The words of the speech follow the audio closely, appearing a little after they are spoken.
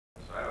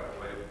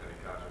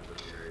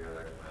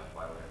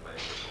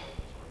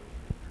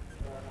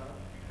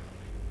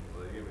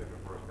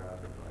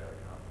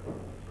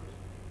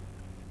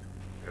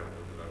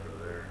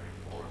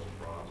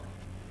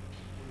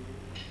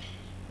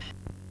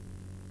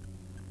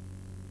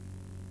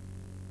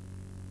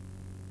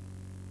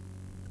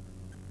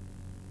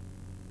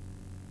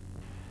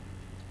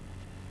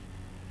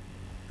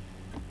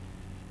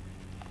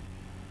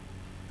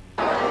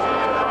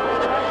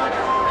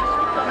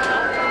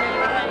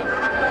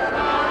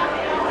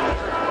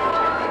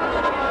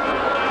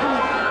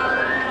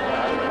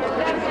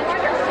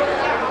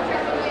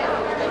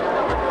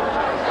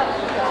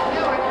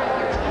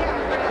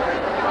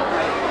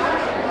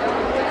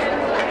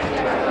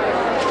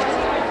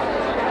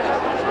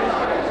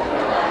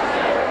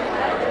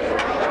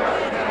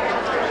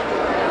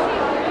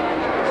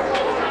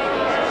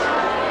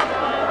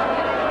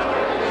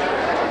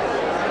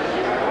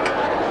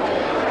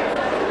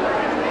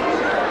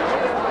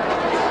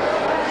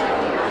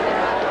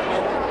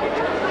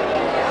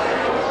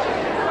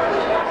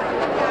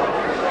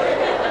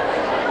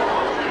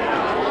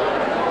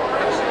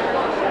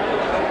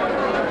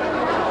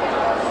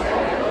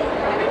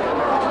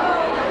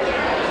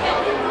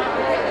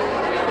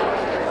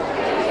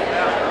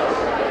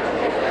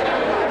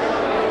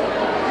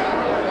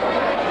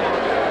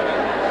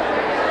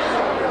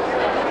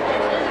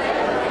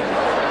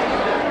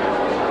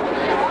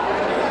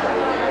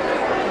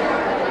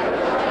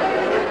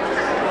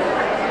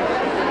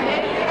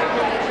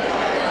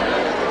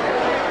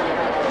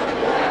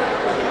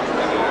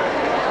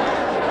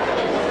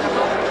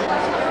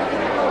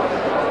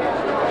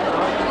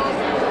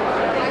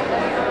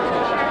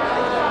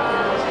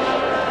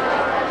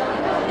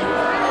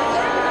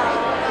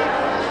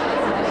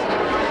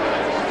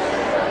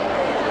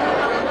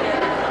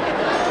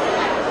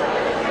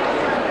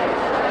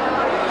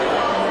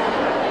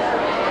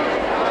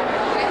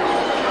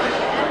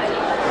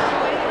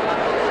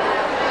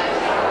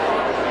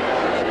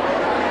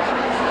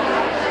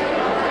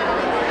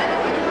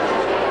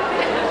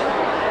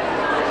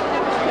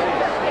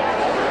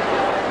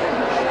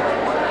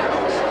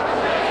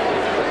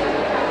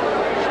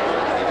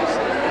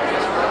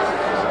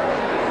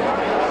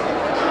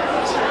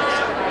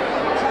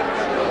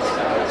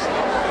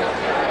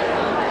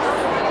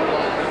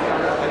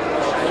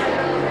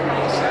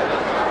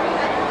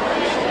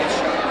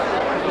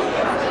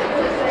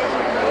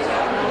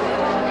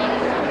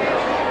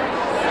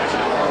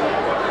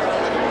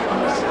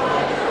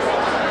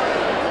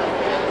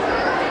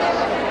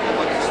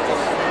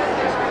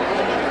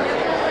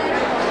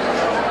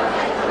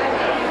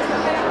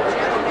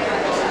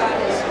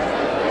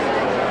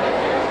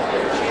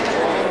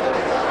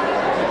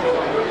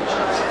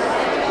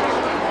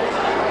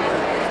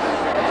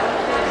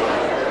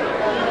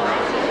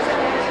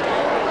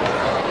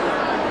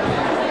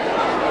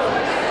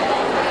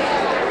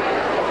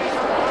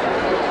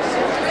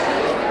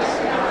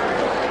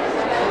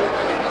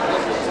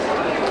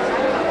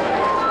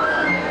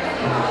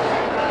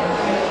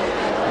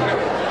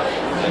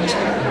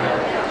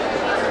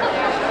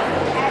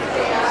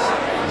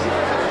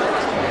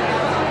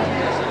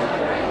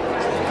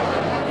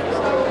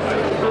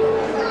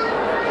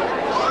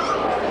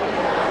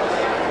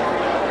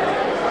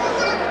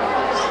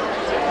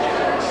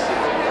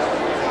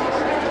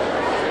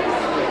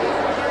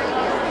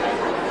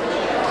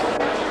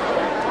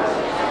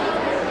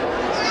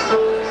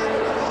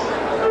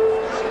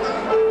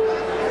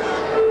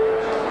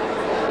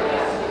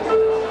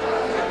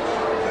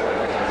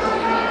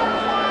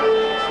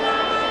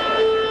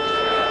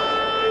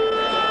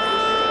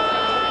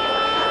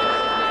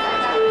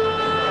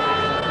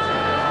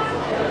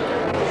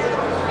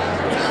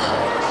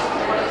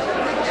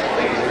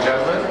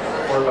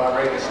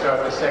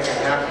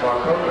second half of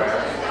our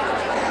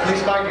program.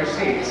 Please find your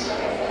seats.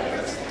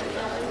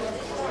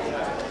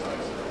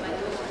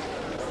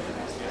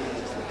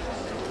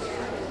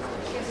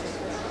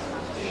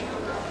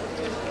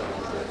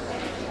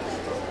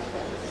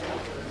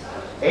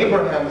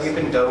 Abraham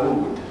ibn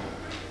Dawood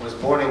was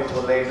born in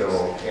Toledo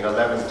in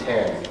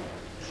 1110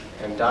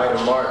 and died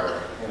a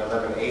martyr in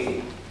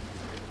 1180.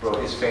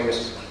 Wrote his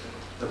famous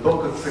The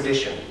Book of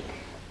Tradition,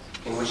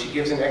 in which he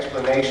gives an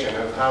explanation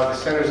of how the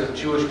centers of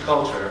Jewish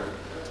culture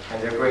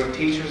and their great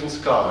teachers and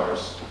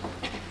scholars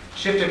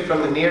shifted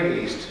from the Near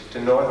East to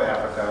North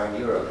Africa and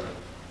Europe.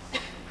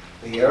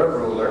 The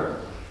Arab ruler,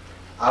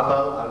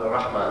 Abul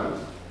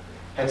al-Rahman,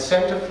 had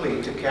sent a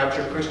fleet to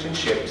capture Christian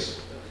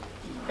ships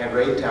and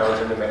raid towns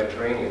in the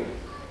Mediterranean.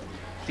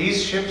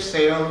 These ships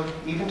sailed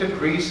even to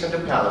Greece and to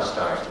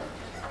Palestine.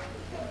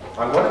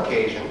 On one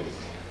occasion,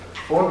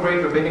 4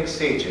 great rabbinic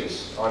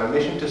sages, on a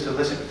mission to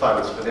solicit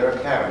funds for their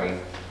academy,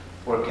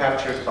 were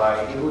captured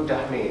by Ibn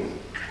Dahmin,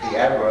 the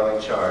admiral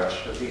in charge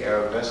of the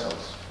Arab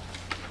vessels.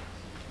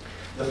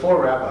 The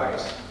 4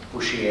 rabbis,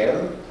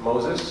 Ushiel,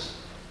 Moses,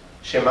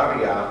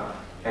 Shemariah,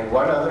 and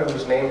one other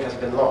whose name has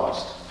been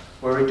lost,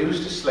 were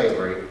reduced to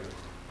slavery,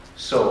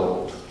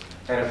 sold,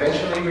 and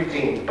eventually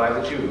redeemed by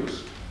the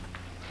Jews.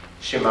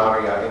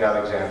 Shemariah in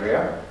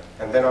Alexandria,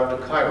 and then on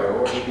to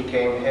Cairo, where he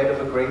became head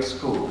of a great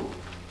school.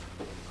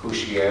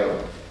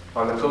 Ushiel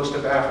on the coast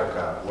of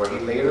Africa, where he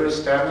later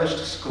established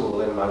a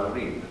school in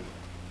Maghrib.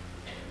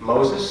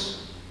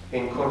 Moses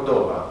in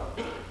Cordoba,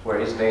 where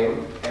his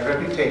name and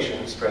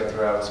reputation spread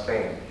throughout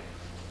Spain.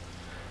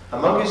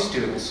 Among his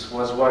students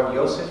was one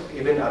Yosef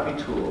ibn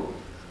Abitul,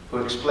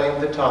 who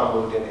explained the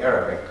Talmud in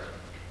Arabic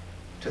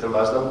to the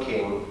Muslim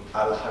king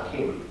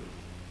Al-Hakim.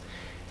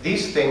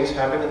 These things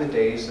happened in the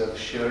days of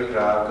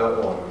Shirira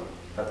Gaon,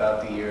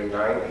 about the year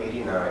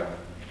 989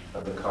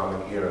 of the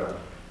Common Era.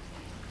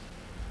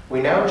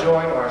 We now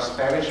join our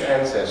Spanish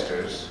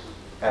ancestors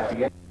at the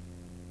end.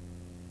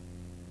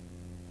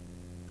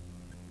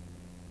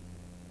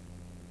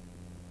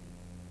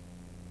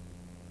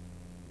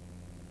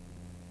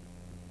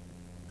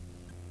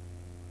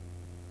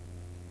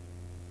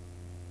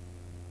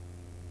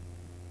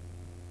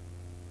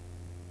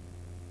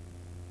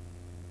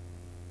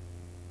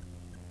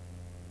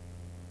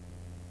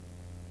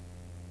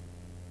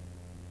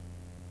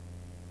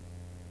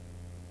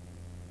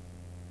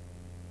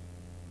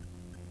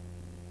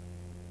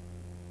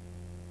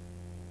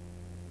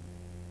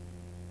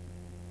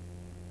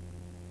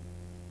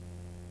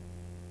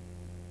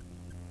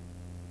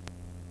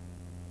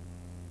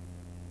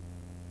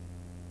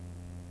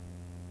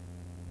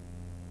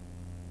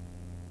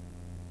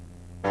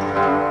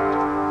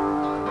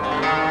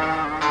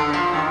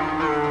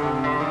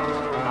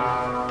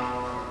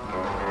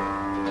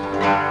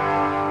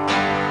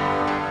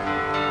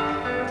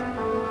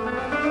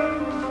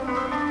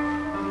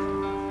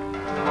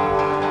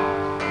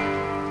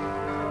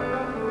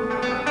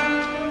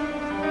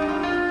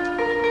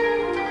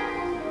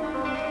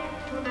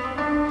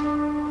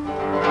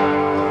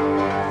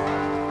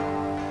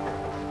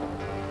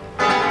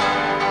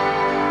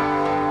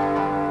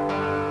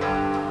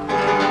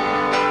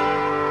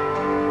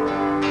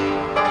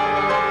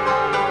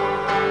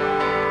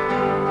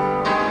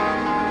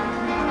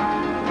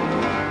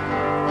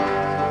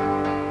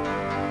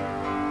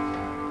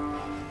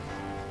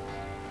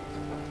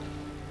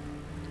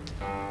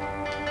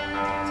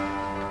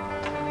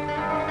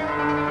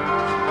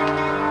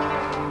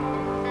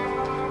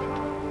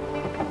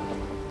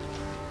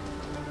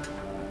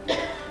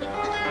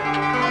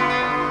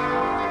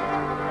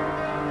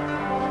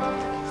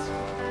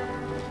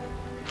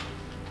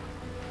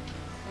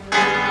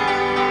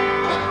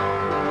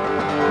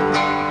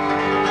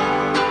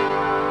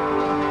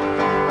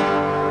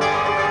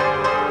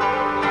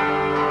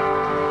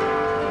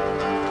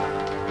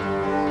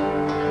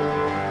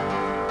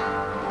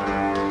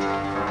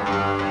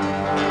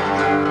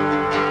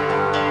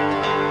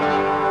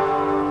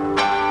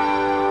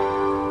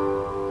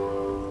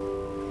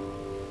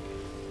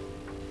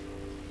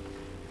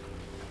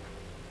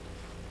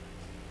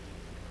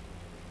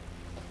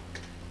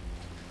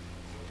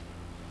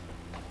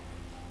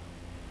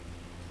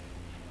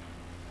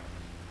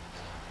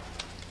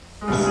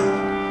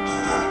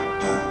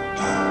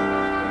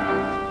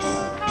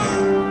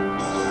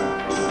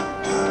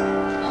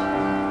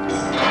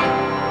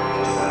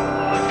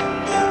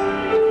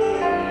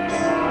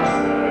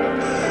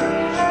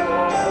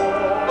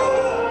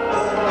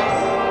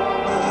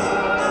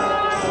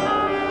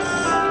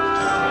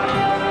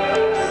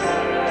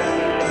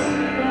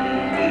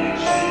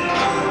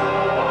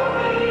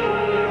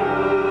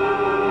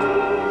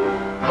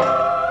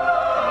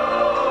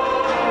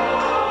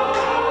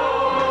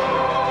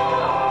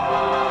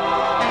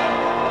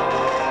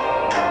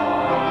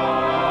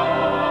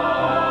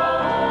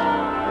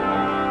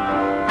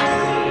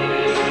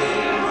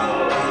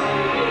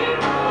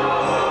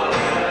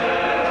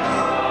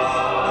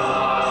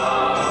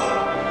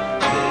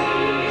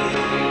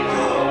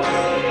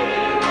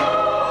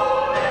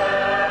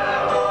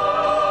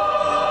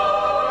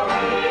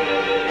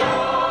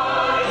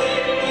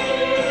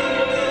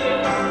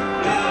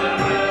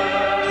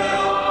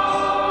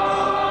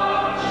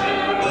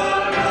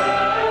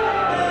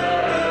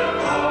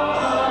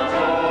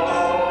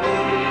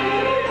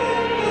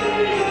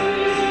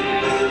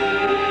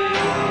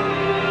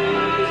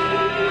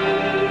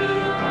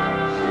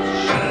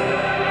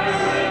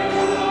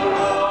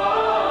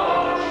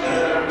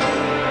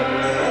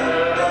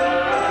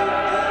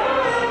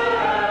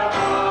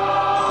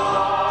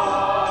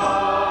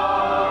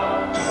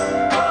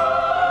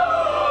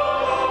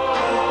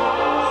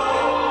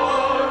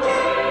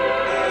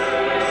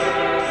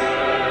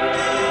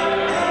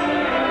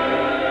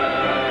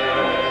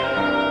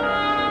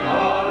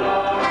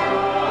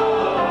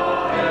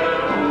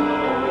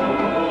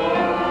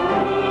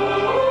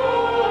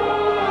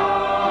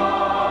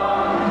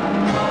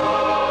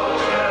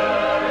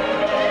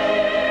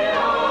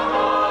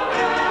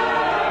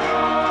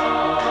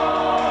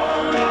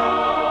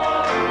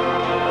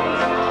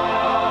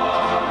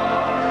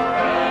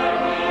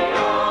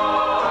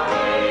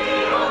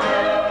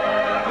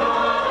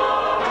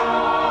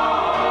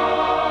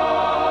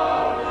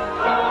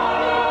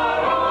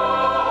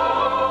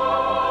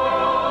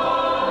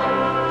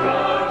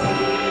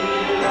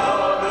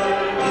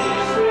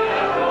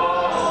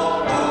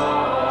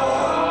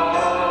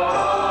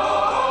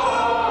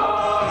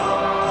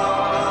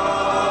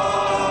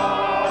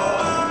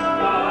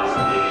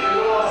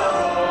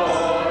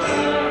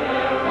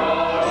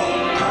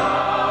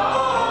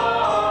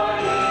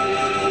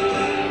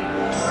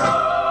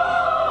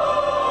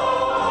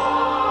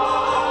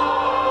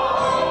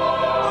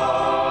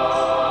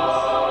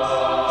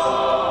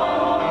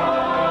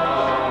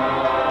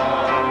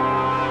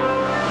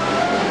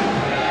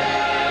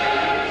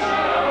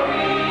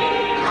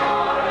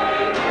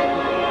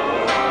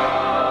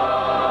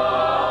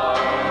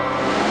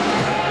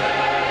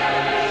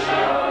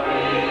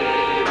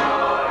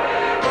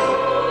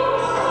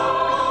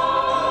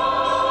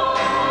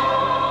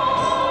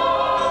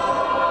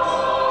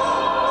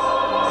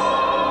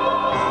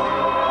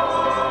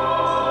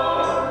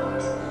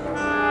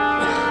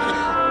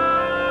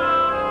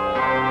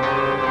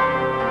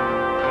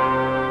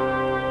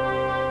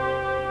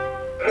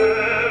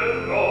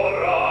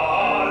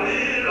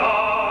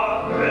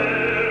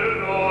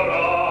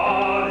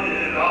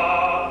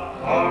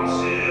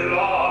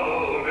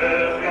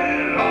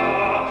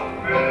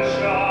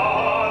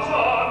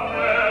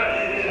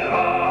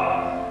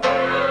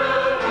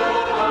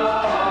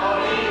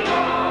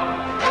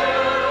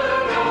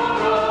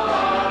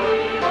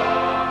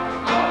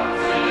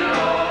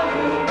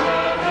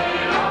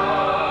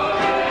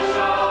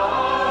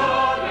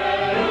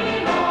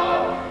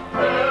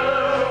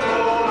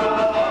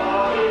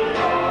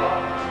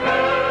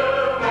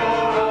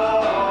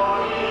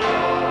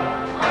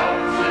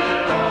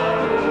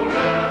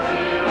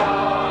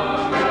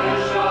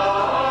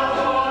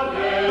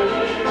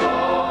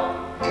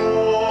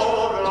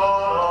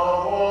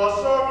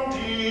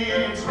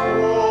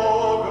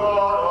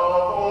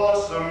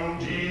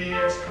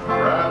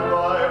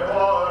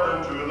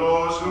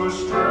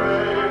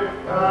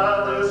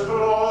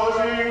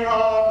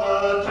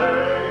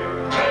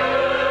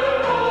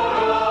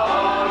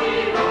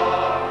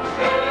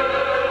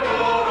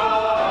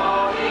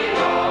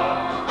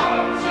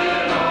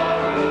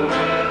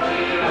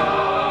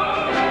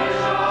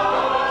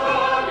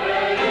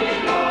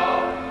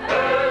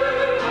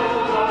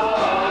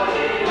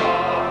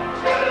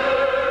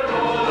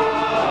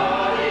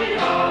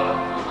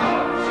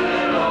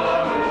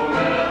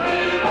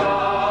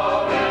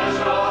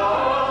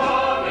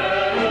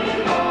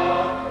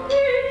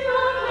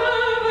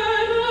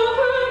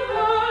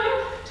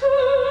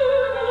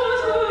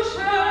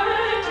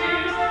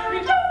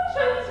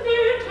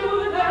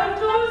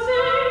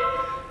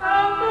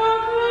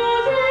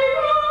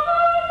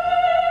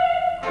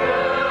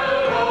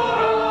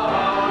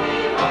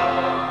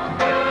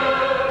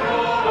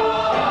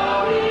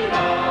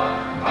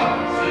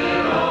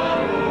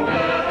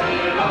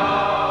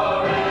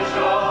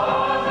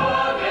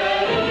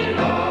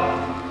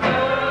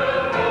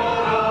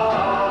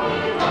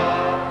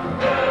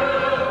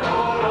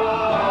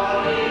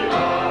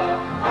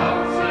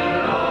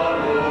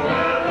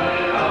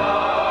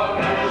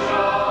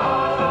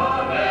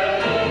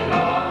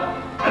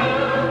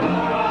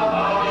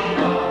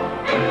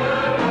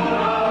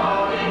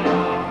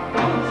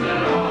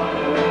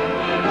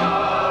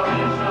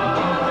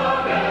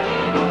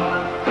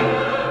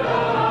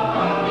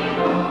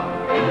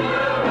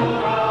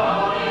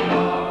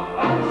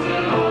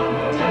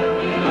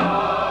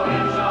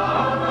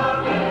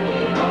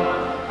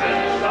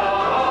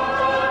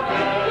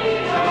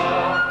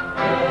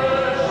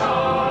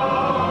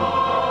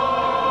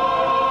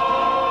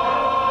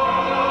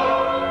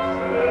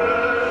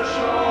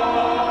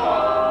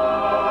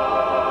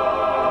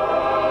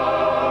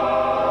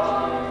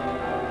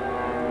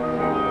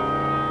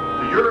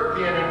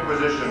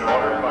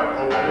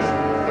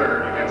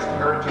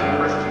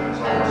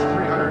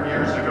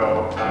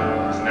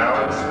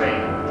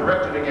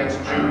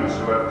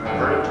 have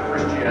converted to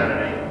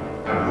Christianity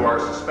and who are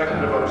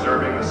suspected of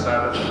observing the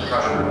Sabbath and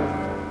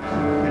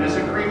kosher. It is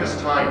a grievous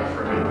time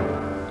for me.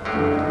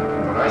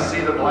 When I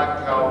see the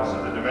black cowls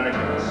of the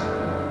Dominicans,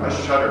 I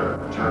shudder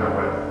and turn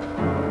away.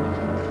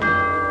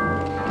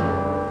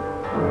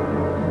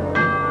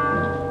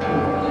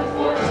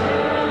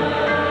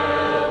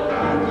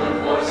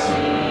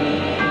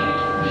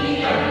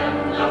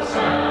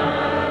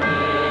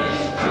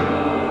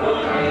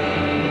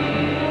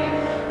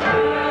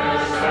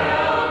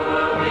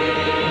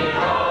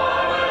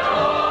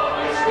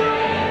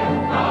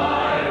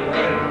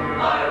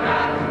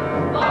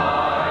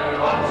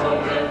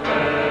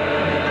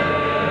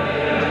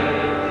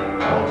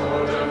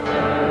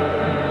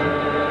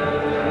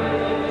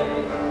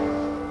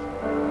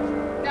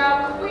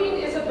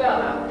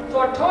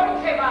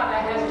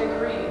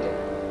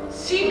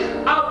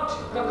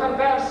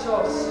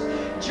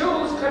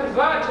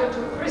 Converted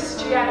to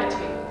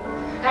Christianity,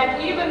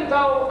 and even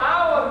though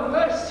our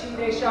mercy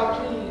they shall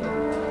plead,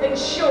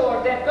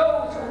 ensure that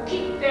those who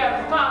keep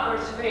their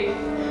father's faith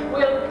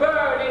will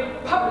burn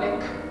in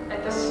public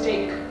at the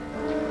stake.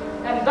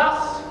 And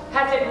thus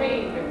has it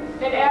been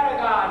in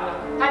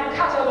Aragon and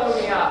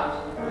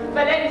Catalonia,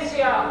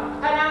 Valencia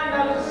and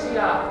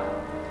Andalusia.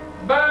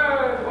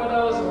 Burned were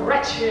those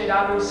wretched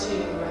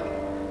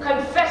Abusim,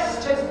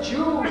 confessed as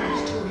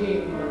Jews to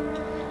him.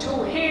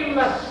 To him,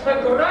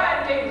 the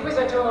Grand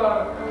Inquisitor,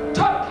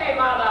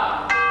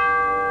 Torquemada.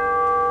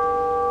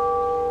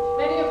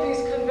 Many of these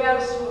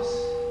conversos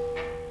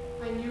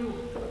I knew.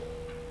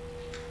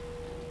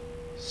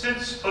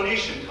 Since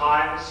Phoenician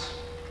times,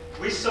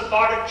 we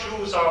Sephardic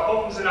Jews, our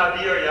homes in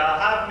Iberia,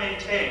 have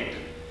maintained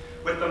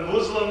with the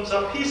Muslims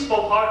a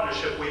peaceful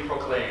partnership we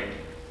proclaimed.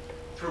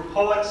 Through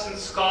poets and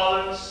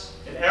scholars,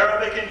 in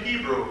Arabic and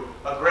Hebrew,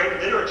 a great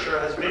literature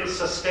has been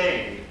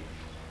sustained.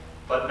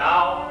 But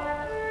now,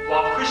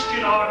 while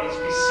Christian armies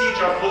besiege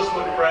our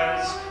Muslim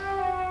friends,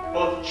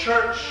 both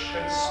church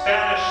and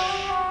Spanish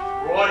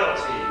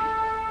royalty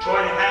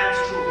join hands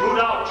to root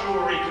out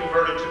Jewry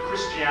converted to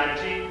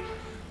Christianity,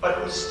 but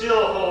who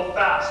still hold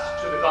fast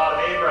to the God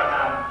of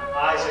Abraham,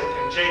 Isaac,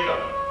 and Jacob.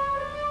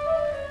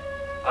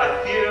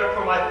 I fear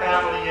for my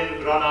family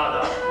in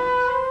Granada,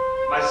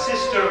 my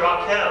sister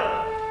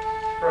Raquel,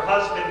 her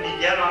husband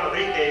Miguel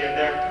Enrique, and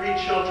their 3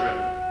 children,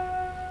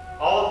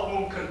 all of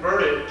whom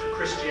converted to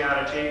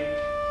Christianity,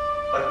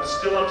 but who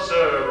still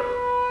observe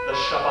the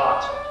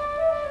Shabbat.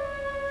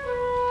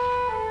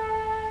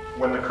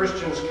 When the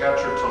Christians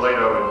captured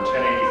Toledo in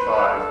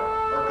 1085,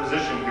 our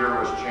position here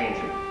was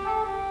changing.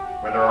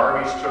 When their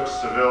armies took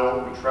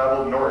Seville, we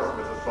traveled north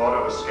with the thought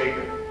of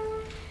escaping.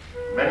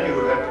 Many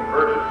who had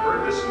converted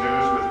heard this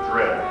news with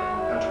dread,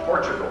 and to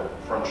Portugal,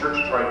 from church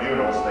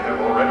tribunals, they have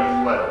already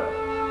fled.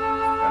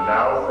 And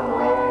now, from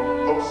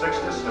Rome, Pope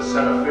Sixtus has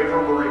sent a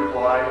favorable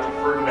reply to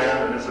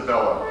Ferdinand and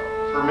Isabella,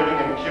 permitting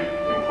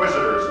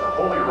inquisitors a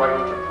holy right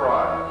to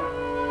pry.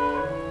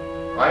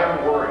 I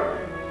am worried,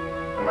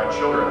 and my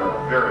children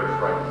are very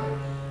frightened.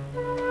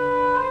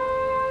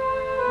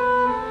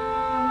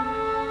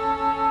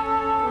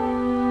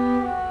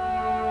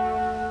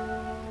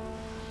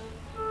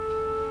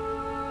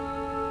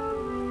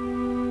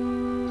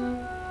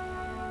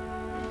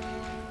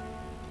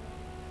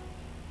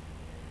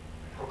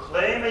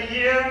 Proclaim a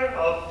year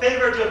of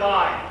favor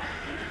divine.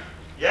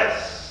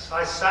 Yes,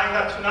 I sang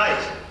that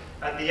tonight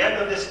at the end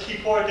of this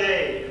Kippur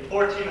day in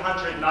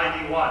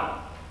 1491.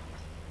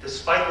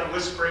 Despite the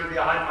whispering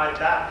behind my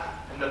back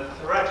and the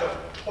threat of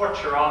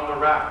torture on the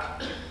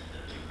rack,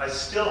 I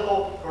still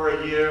hope for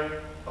a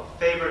year of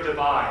favor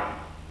divine.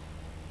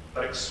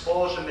 But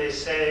expulsion, they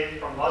say,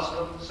 from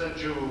Muslims and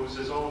Jews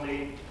is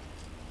only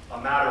a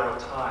matter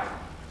of time.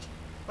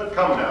 But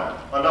come now,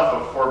 enough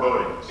of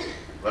forebodings.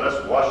 Let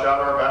us wash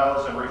out our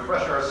mouths and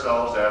refresh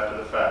ourselves after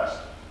the fast.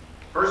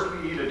 First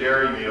we eat a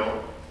dairy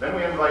meal, then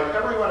we invite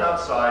everyone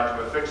outside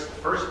to affix the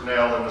first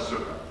nail in the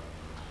sukkah.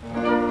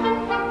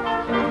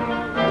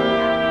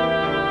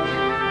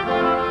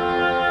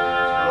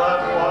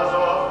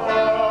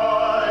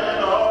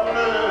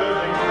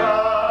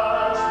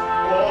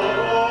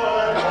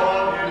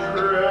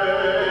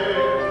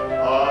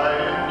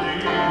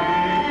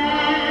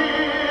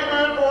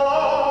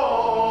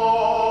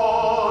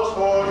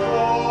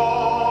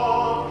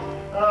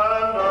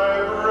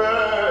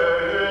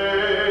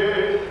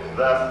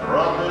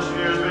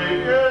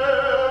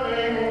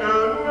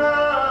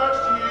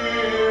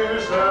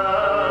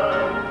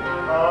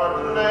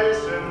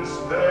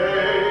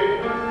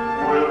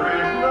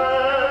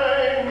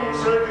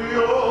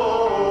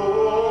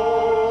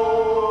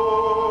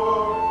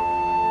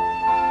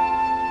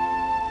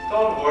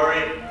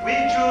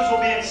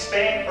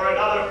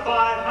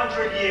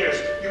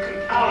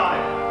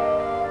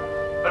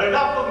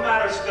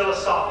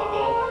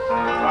 Philosophical,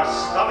 our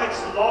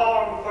stomachs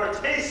long for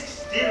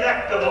tastes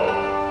delectable,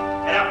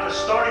 and after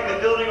starting the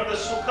building of the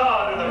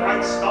Sukkah under the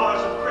bright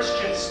stars of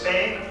Christian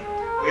Spain,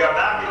 we are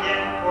back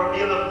again for a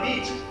meal of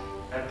meat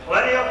and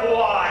plenty of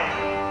wine.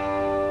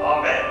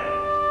 Amen.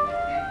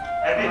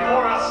 And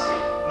before us,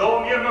 no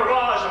mere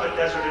mirage of a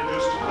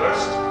desert-induced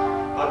thirst,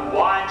 but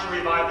wine to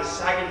revive the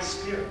sagging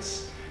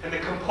spirits and the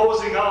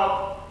composing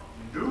of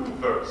new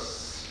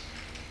verse.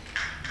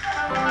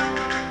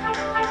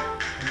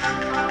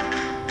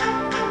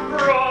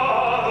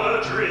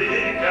 Brother,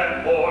 drink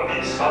and pour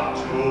me some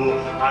too.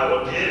 I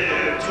will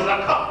give to the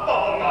cup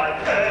all my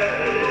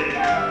pay.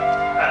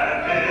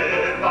 And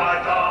if I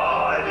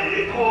die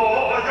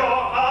before your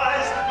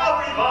eyes, I'll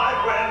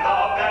revive when the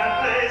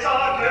band plays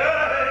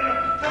again.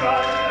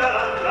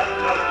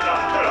 Tra-la-la-la-la-la,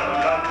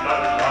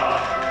 tra-la-la-la-la,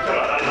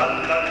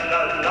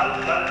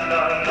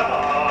 tra-la-la-la-la-la-la-la.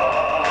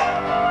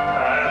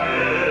 And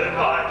if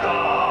I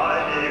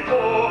die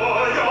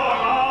before your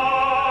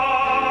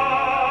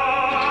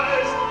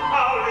eyes,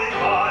 I'll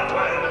revive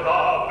when the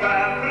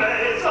band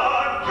plays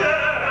again.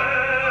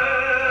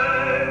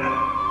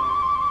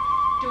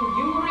 Do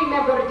you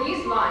remember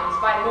these lines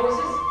by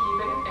Moses,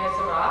 Ibn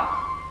Ezra?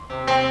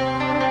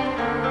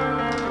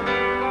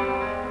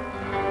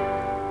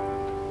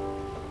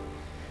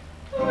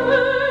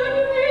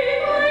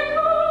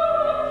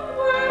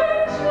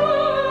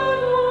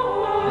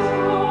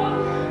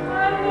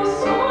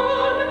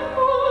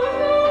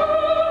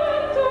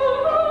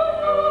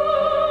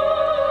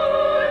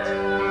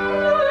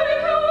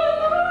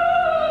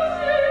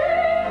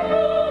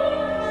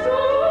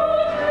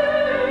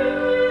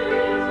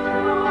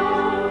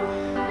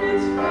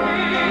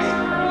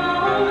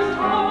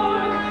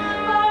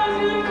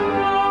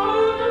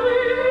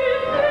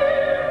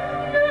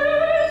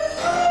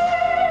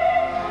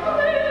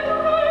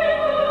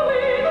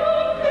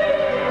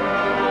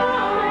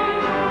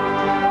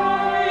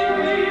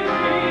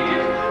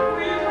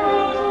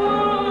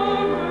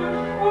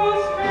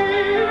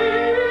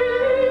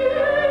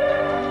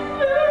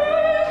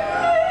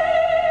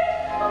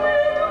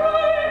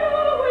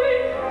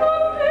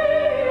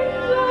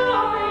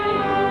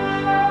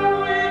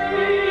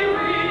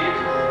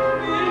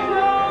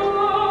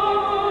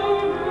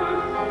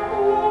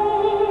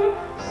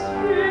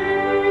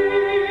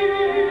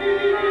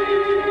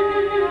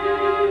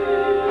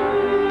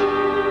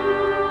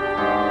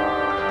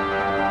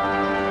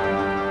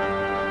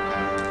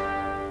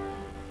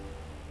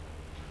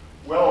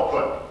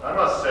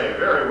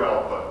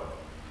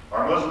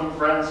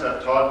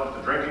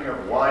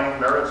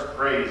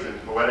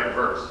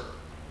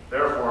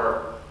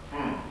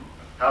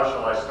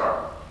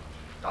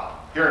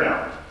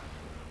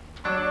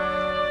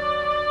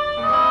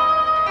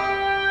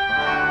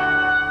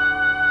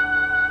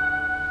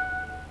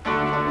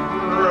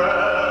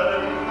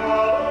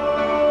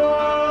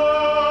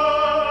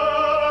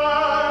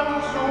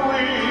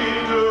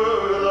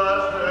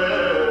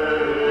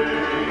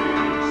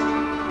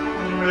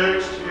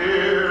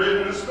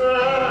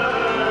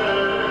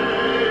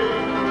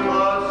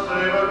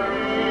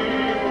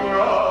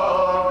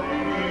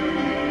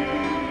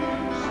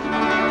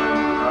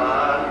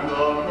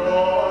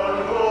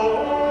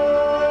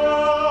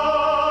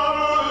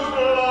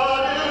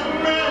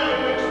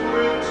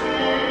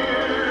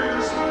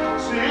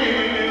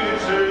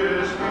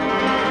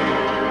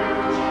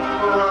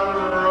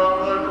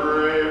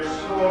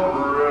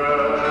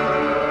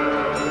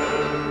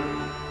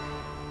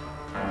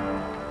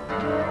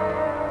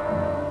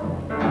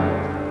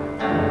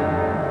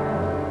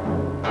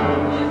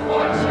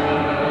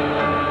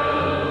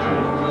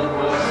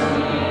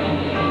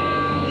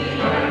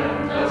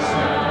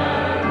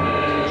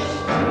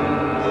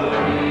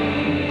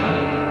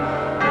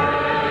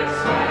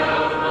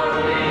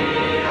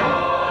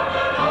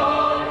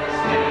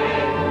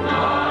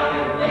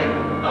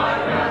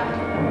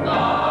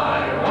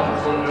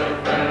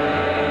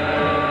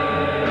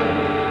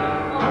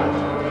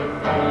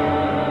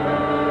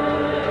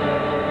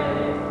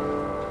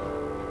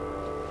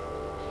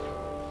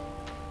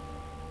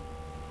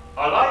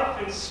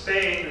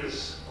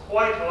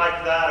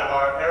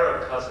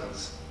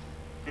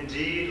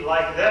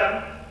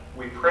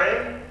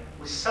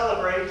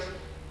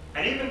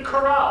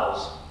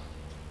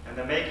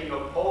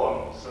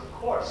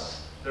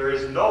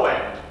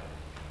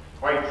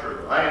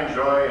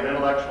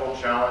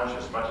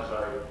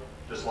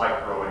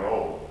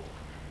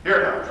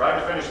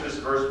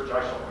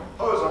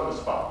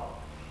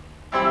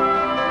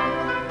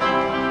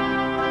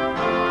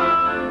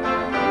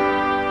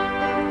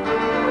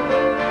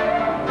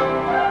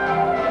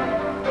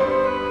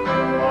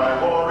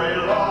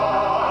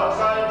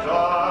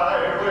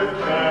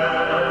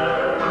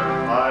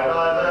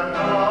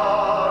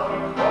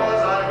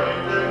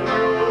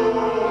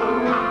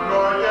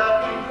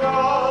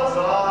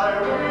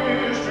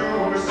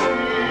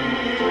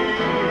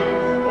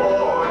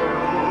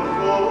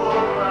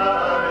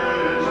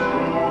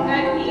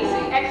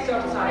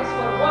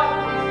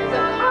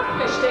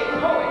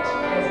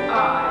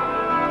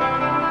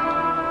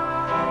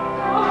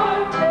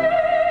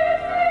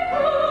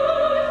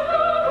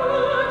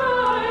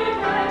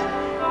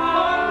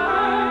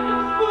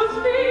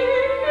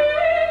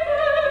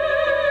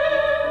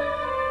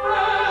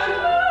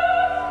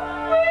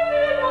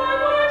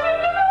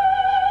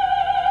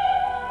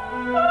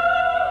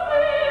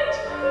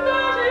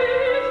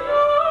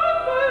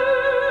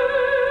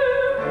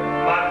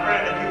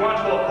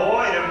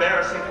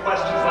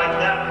 questions like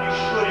that when you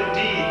should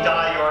indeed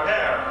dye your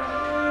hair.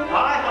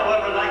 I,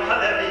 however, like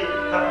Halevi,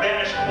 have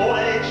banished old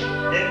age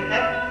in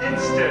an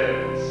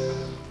instant.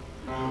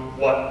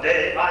 One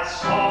day I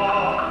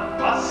saw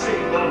a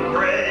single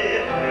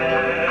gray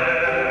hair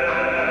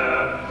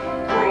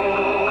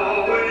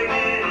growing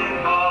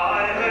in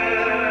my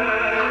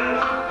head.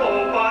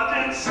 Oh, but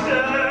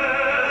instead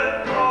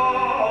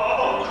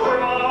of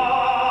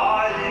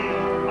crying,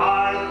 I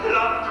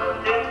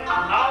plucked it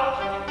out.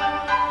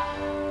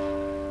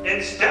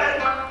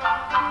 Instead,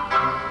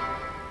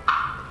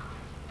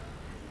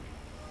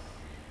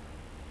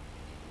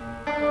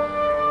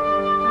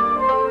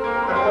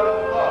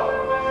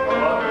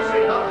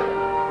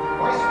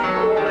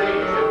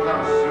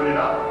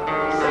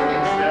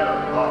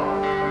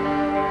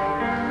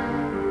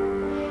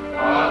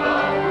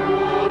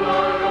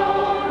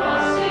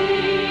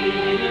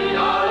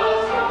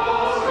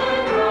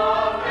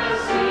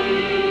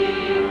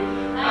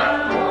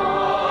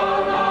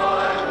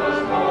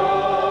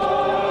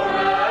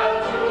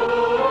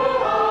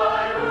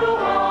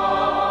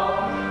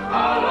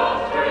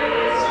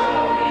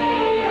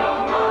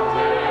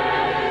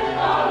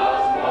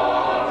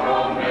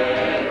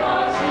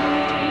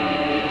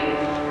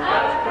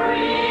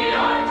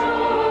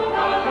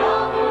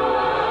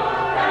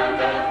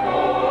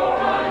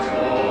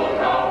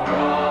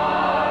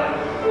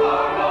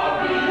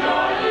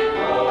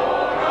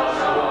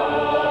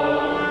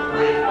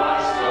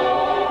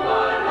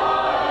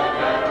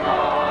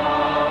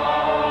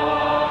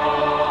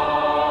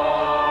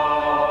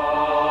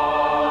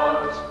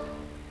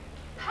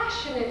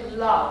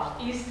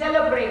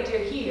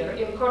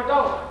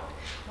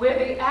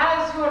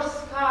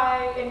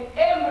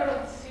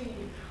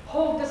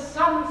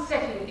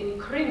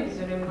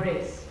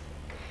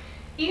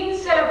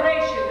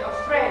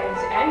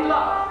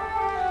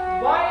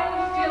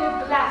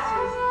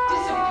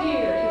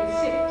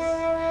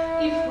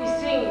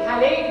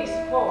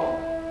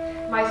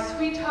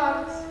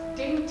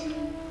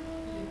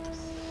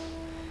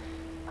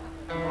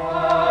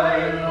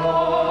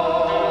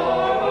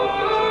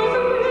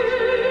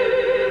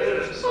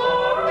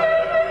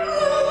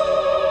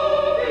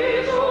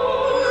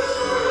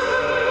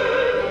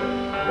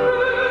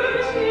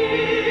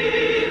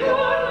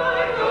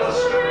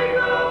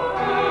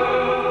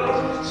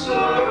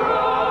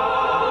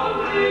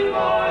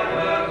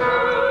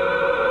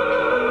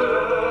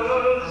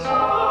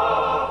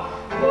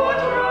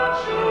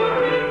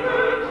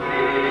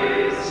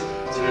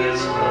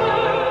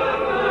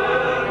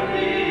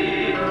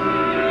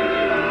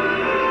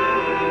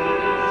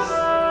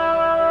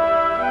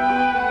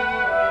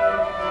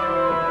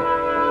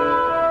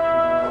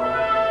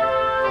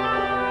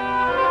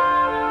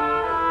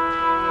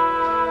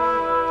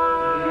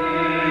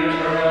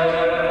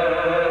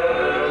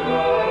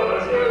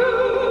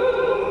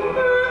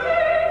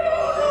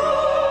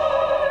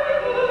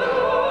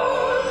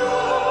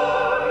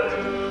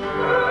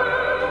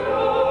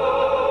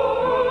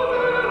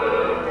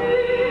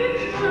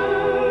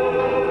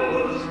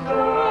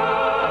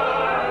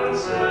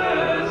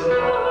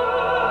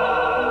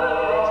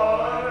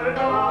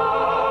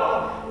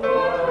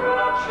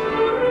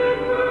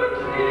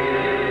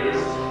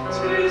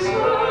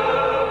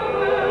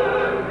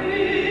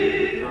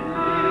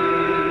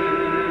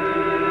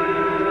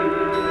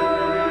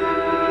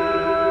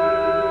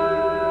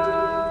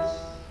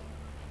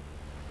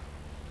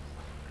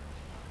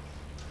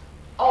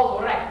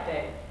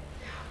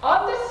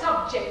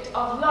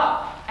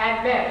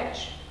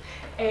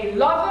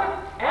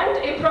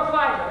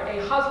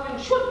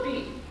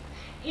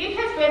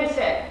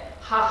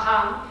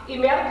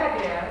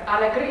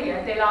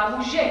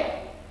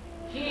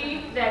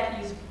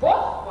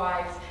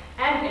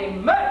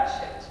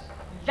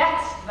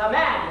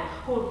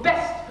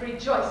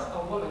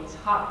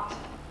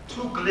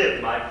 too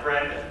glib, my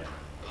friend.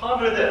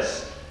 Ponder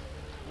this.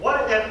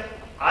 What if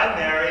I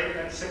marry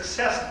and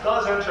success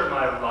does enter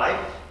my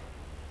life,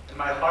 and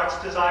my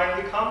heart's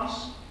desire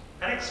becomes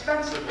an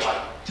expensive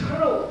life?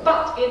 True,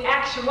 but in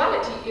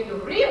actuality, in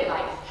real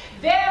life,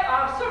 there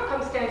are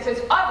circumstances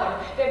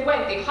other than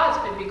when the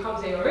husband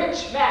becomes a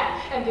rich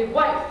man and the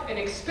wife an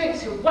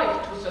expensive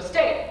wife to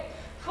sustain.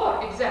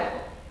 For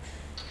example,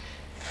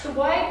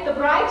 the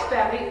bride's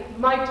family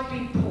might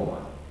be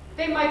poor.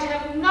 They might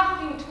have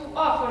nothing to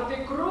offer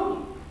the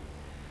groom.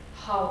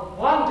 How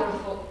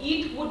wonderful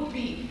it would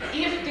be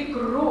if the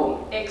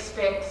groom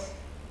expects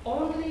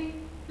only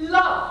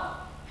love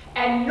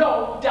and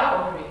no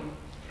dowry.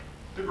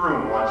 The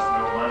groom wants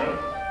no money.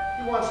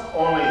 He wants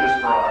only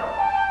his bride.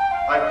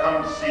 I've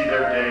come to see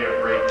their day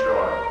of great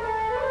joy.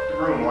 The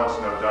groom wants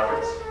no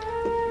ducats.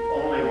 He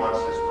only wants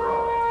his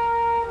bride.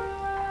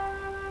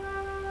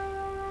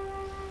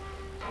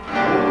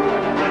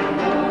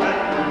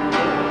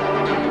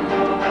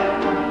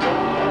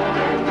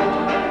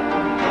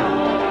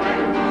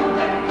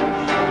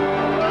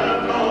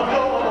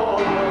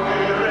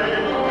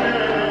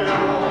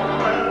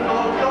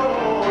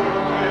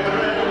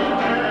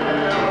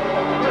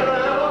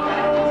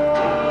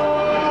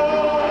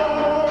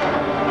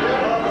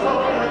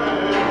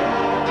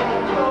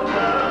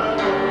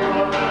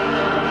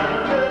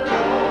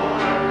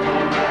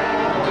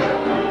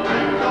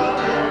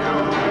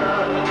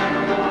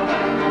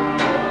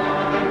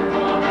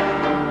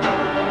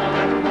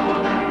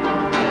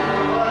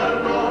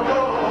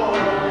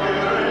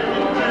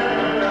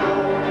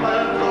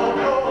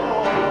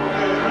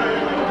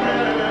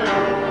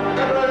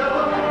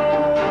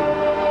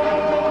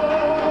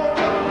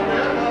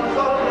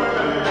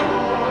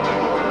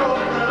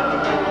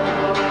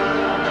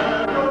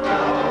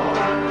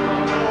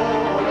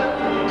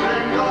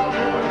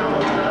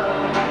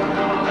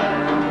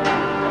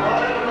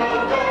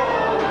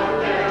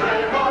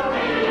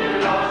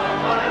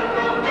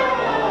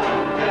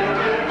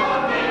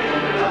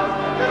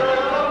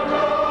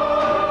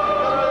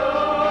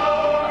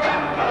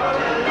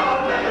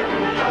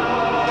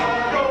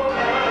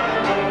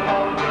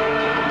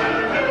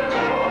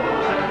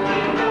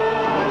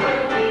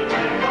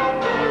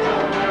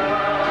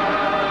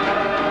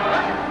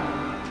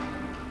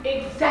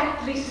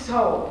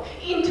 so,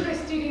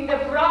 interested in the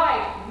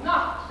bride,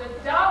 not the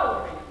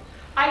dowry.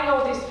 I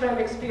know this from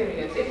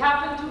experience. It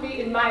happened to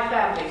me in my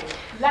family.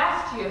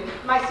 Last year,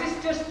 my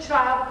sister's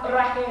child,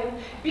 Rahel,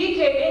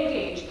 became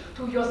engaged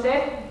to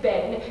Yosef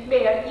ben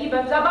Meir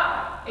ibn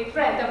Zabar, a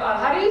friend of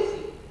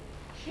Al-Harisi.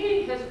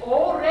 He has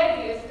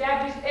already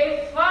established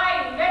a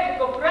fine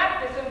medical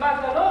practice in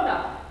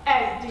Barcelona,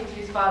 as did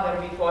his father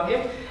before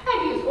him,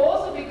 and he is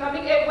also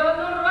becoming a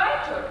well-known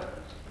writer.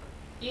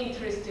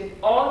 Interested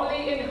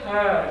only in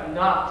her,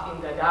 not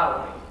in the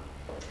dowry.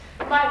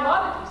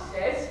 Maimonides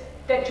says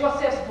that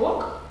Joseph's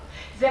book,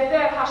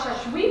 Sefer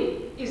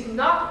HaShashwim, is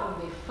not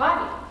only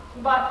funny,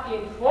 but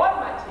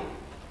informative.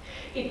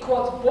 It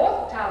quotes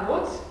both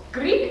Talmuds,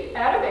 Greek,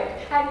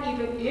 Arabic, and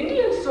even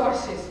Indian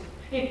sources.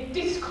 It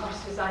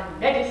discourses on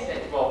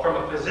medicine. Well, from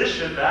a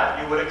physician, that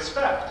you would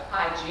expect.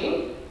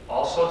 Hygiene.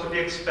 Also to be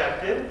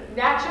expected.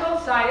 Natural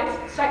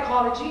science,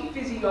 psychology,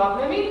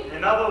 physiognomy.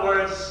 In other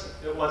words,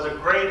 it was a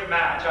great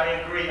match. I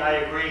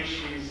agree.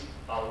 She's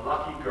a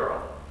lucky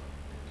girl.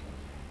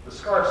 The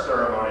scarf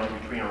ceremony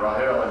between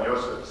Rahel and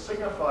Yosef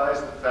signifies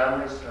the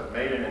families have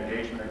made an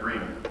engagement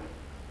agreement.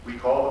 We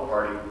call the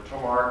party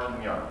Tomar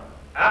Kinyan.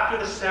 After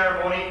the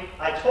ceremony,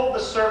 I told the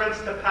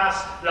servants to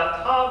pass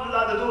La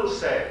Tavla De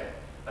Dulce,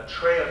 a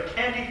tray of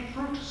candied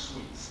fruit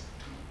sweets,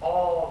 to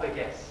all the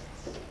guests.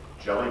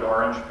 Jellied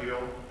orange peel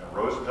and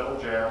rose petal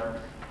jam,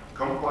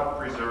 kumquat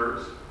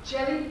preserves,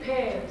 Jellied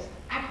pears,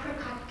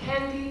 apricot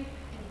candy,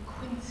 and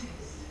quinces.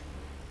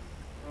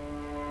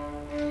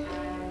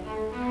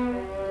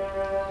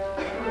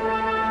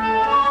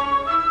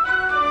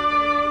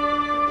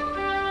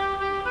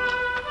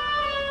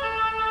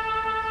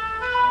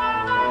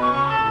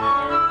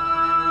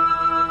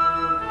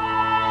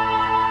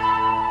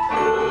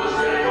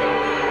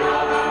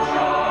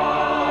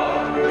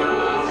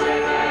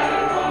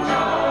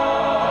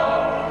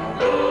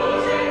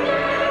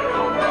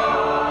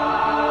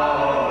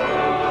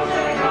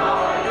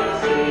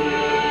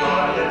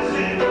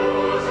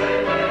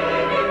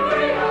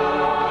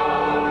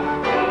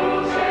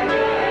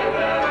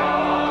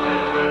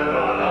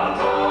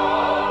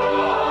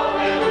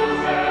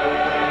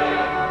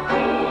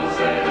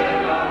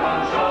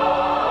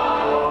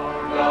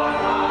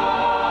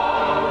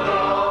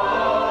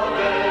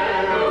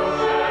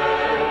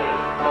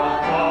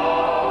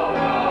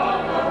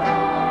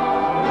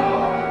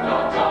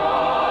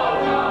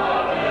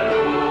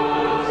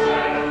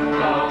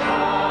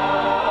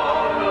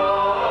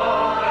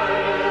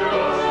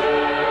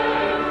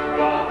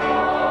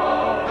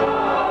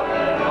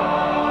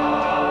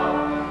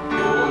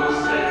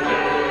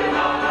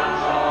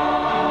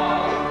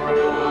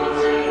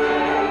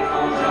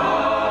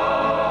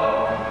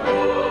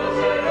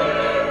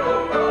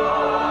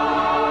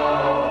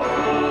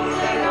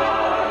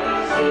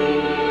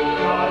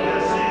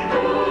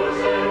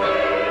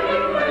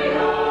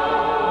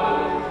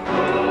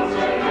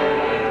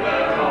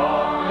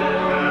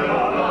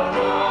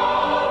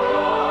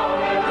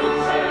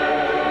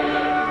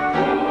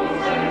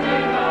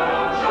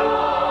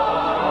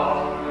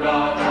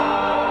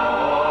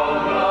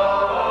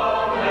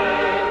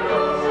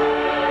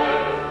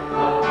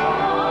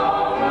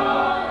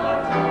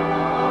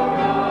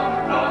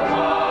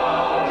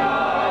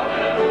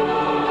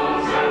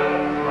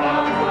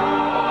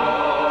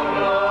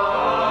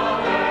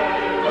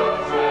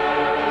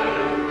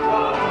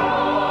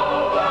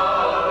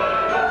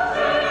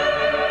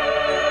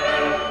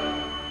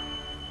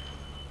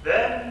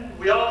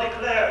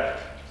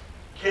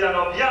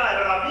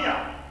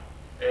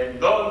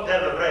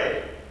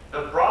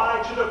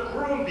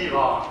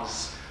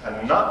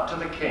 and not to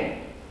the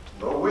king,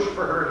 though wish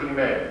for her he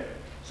may.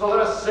 So let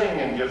us sing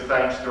and give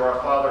thanks to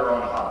our Father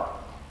on high.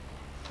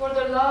 For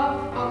the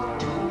love of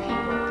two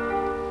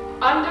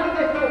people, under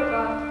the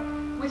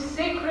chuppah, with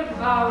sacred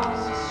vows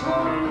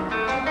soon to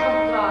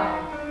comply.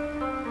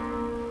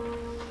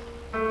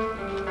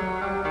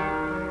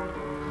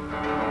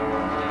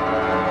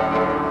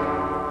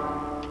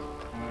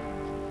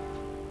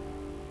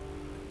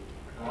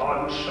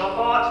 On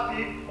Shabbat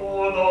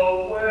before the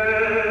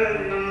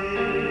wedding,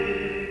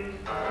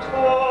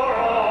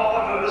 Torah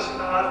honors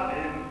have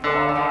been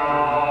brought.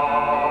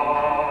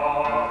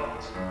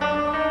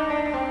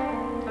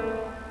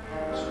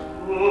 To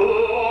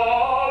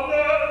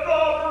honor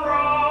the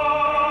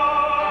bride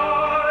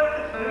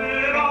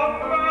in a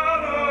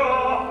manner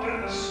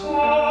often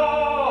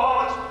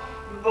sought,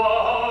 the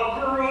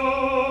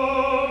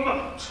groom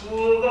to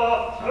the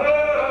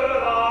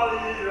third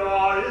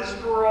aliyah is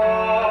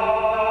brought.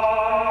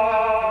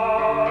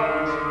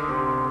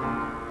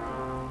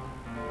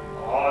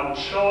 On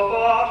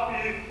Shabbat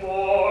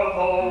before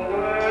the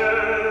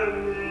wedding.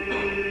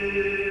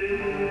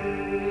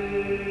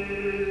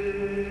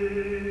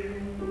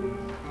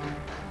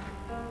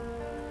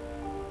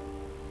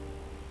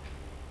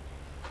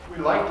 We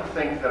like to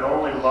think that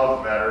only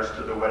love matters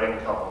to the wedding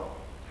couple.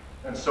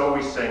 And so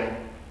we sing,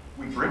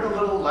 we bring a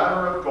little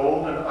ladder of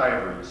gold and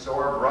ivory so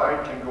our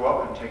bride can go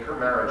up and take her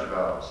marriage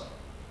vows.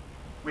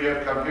 We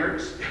have come here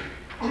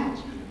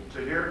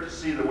to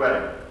see the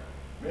wedding.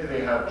 May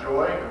they have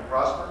joy and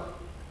prosper.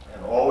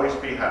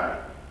 happy.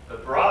 The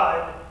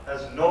bride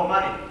has no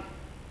money.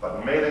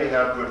 But may they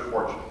have good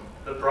fortune.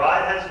 The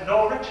bride has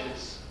no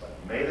riches. But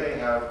may they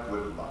have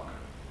good luck.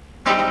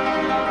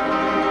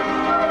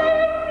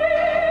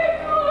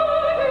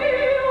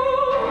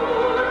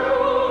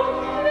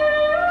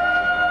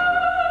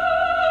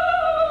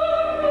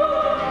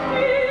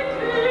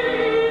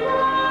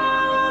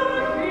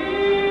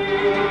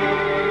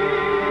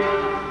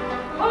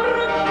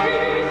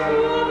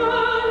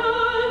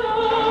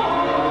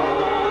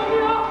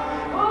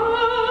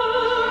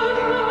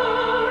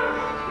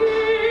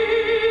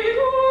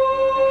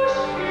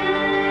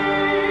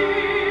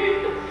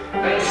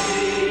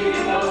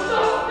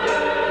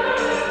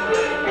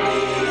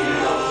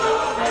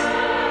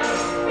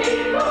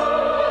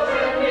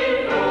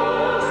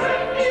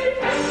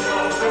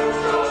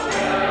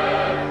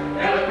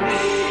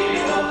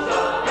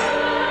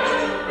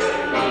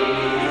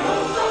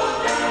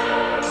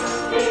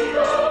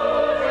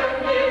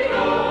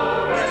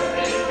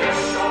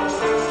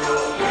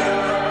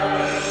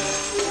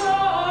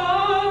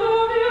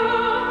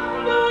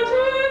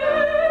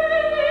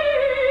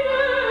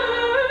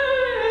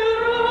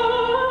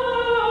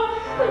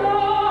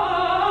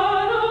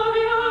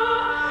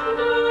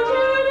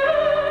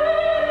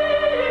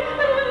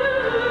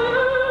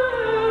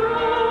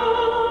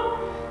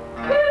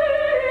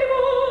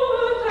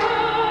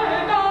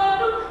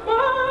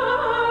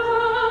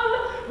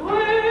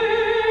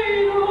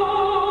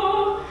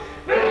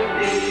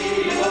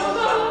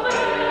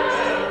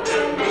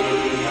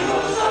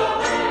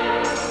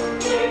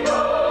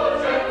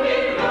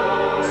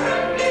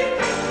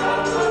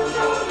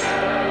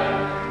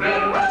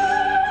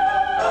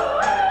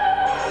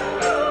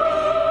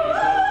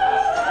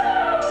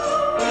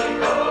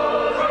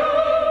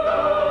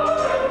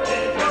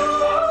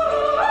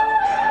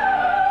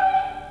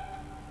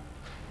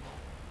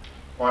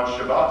 On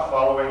Shabbat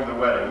following the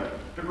wedding,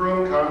 the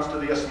groom comes to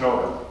the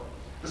Esnova,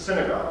 the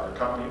synagogue,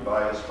 accompanied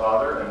by his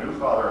father and new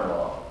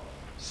father-in-law,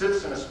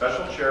 sits in a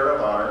special chair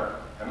of honor,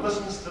 and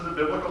listens to the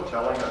biblical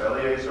telling of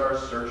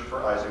Eleazar's search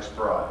for Isaac's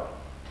bride.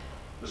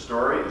 The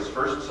story is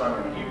first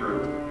sung in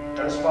Hebrew,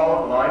 and is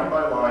followed line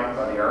by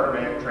the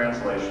Aramaic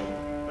translation,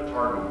 the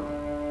Targum.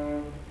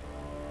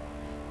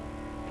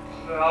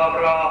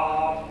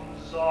 Abraham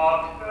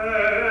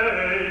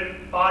zakei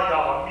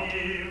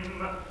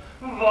bayamim,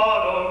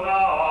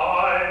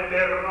 v'Adonai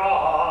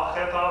berach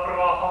et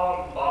Abraham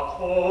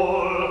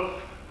bakol,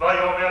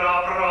 vayomer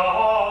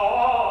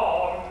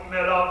Abraham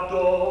el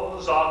abdo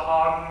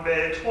zakan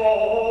beto,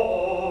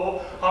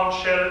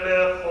 hamshel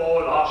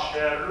bechol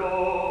asher lo,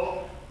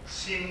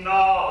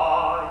 simna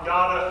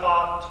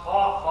yarechat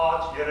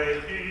tachat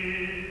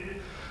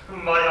yerechi,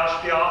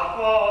 vayashpiach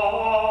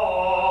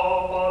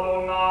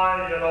Adonai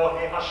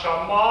Elohei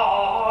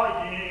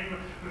hashamayim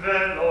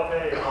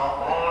ve'Elohei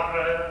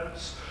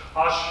haaretz,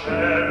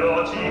 asher lo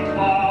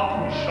tikach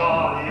isha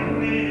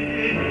ivni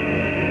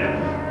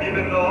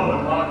mibnot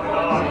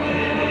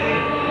hagladim,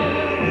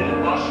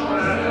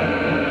 asher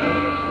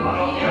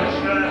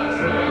anokesher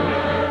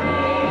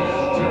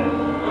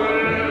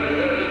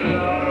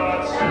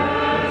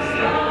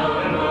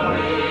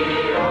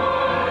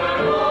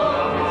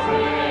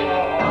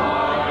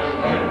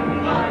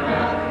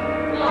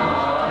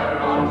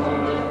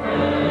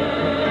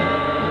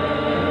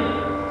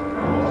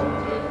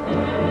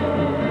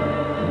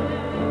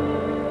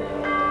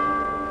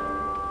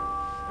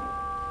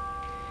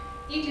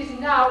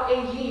now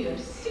a year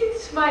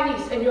since my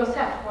niece and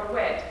yourself were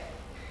wed.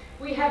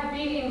 We have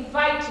been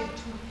invited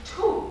to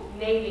 2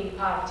 naming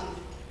parties.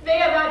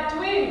 They are the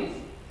twins,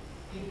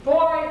 a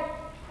boy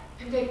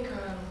and a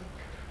girl.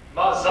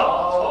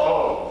 Mazal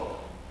tov.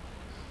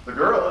 The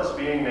girl is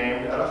being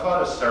named at a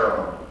Chodesh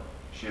ceremony.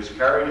 She is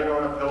carried in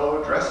on a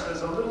pillow, dressed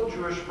as a little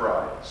Jewish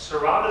bride.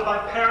 Surrounded by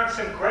parents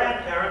and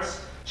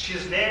grandparents, she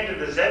is named in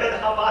the Zeved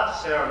Habat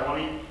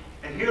ceremony,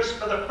 and hears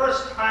for the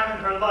first time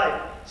in her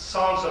life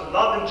songs of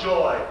love and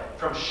joy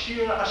from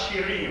Shir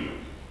HaShirim,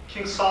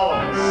 King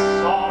Solomon's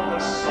Song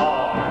of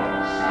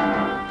Songs.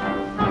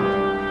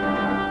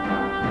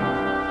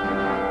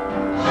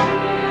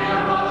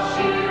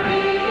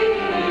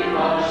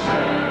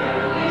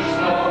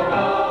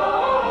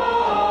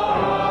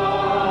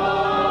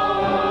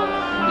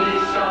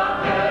 Please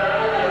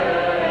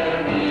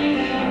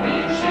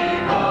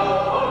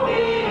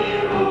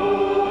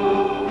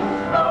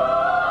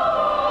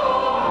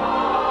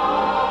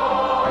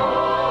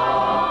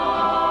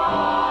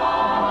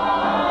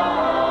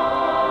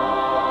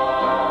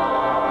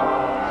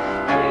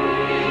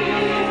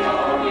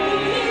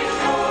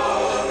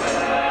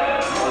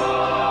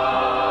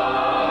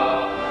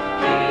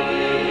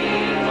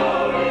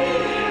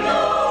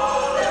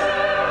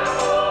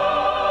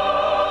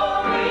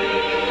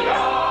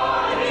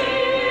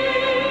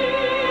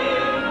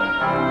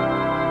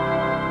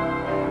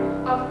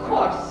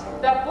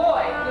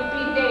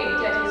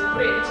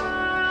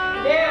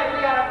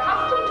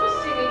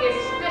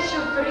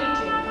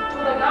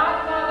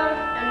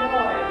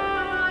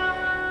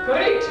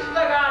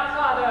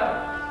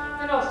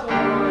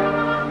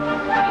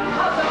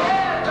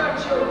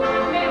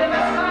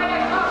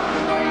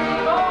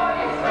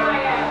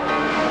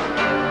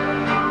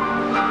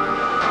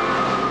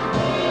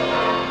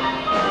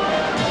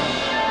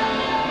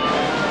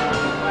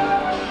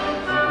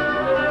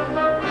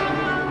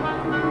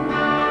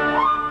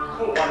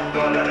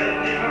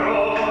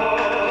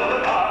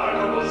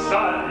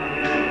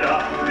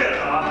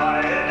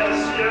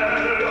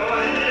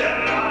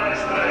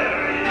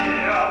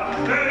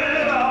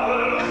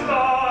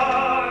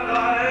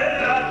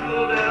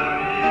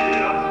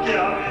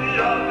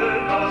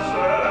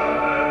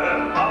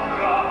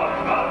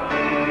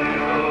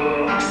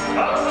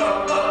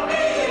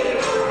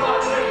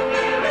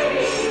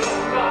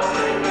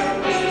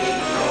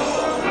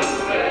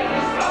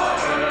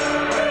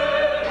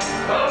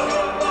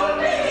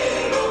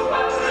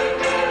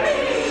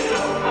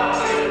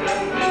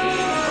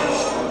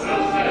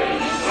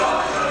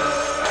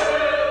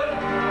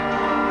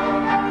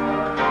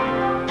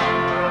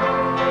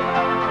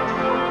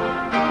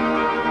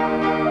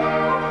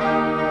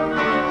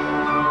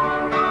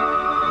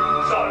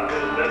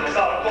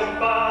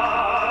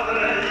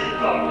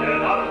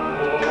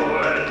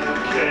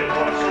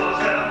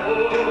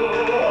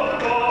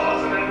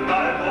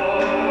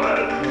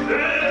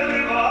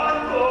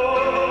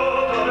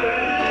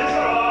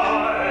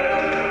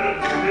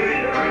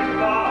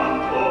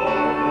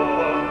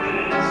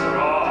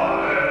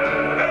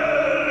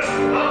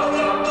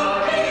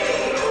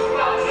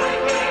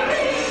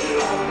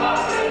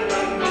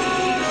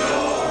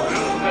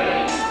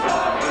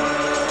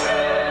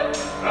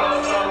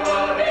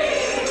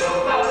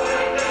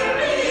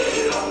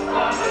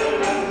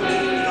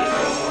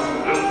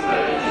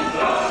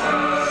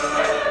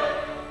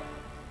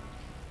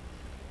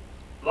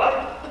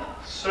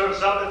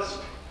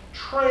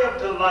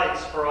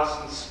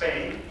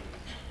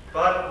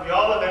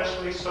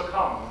eventually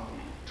succumb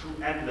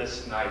to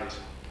endless night.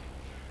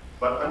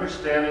 But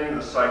understanding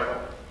the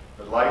cycle,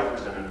 that life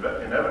is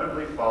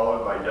inevitably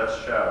followed by death's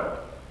shadow,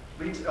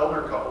 leads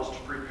elder couples to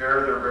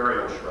prepare their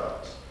burial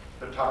shrouds,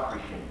 the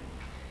takrichim.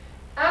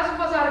 As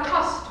was our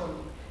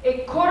custom,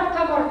 a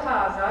corta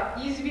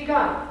mortaza is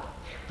begun,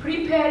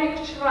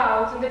 preparing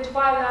shrouds in the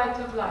twilight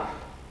of life.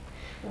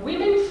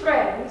 Women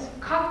friends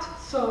cut,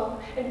 sew,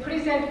 and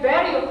present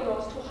burial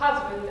clothes to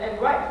husband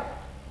and wife.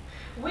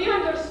 We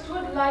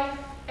understood life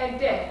and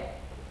death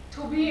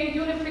to be a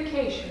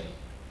unification,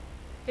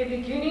 a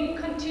beginning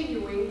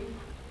continuing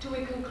to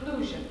a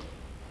conclusion.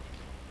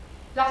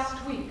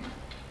 Last week,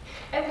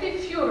 at the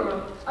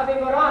funeral of a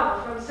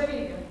Morano from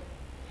Sevilla,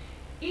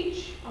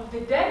 each of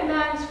the dead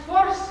man's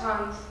 4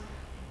 sons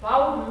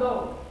bowed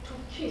low to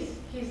kiss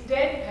his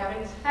dead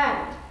parent's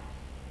hand,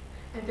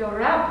 and the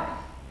rabbi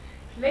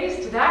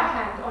placed that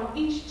hand on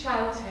each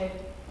child's head,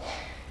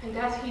 and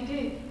as he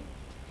did,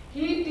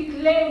 he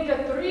declaimed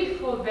the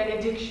threefold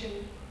benediction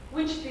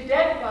which the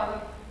dead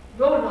father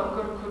no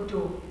longer could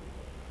do.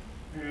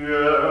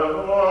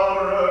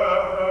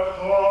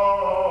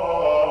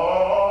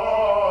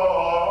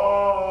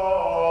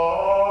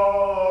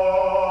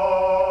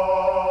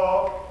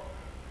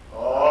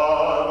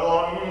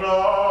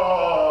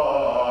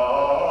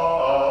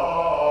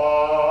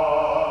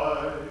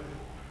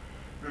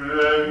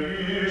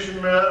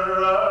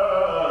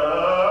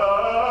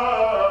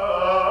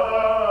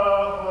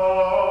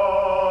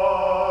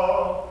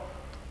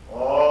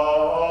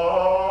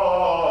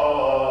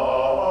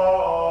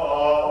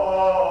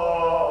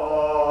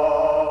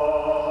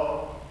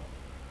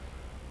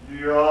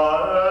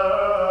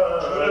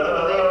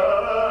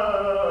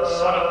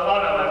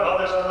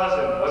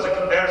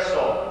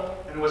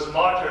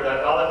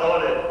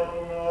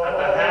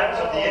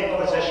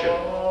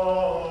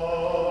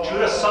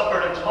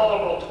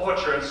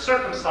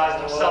 Circumcised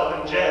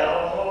himself in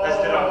jail, as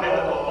did our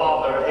biblical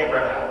father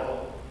Abraham.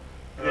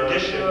 In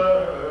addition,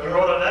 he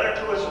wrote a letter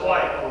to his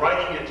wife,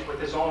 writing it with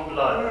his own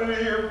blood.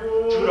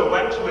 Judah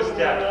went to his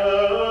death,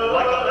 and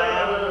like a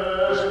lamb,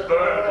 was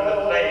burned in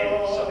the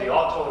flames of the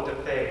auto de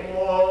fe.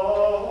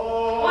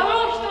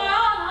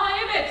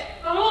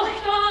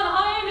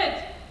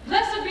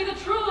 Blessed be the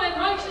true and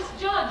righteous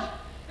judge.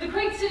 The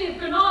great city of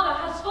Granada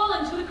has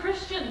fallen to the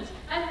Christians,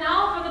 and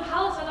now from the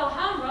palace at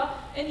Alhambra,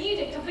 an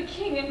edict of the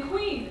king and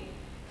queen.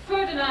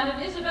 Ferdinand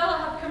and Isabella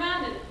have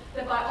commanded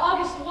that by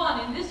August 1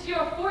 in this year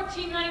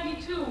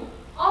 1492,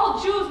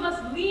 all Jews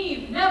must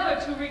leave,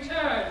 never to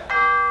return.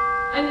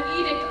 An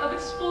edict of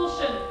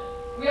expulsion.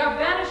 We are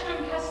banished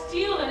from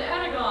Castile and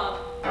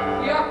Aragon.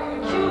 We are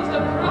accused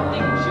of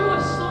corrupting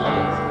Jewish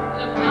souls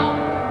and have now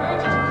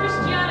converted to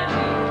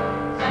Christianity,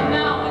 and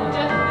now a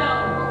death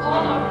knell for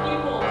all our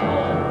people's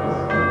homes.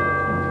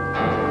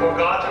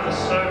 Forgotten the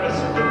service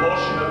and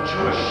devotion of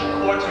Jewish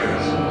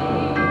courtiers.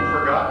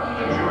 Forgotten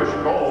the Jewish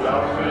gold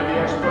outfitted the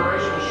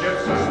exploration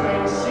ships of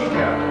Spain's sea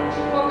captains.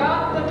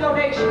 Forgot the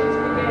donations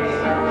we made,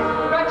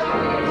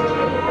 grudgingly as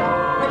true,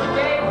 which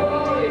gave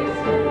what it is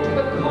to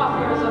the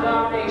coffers of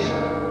our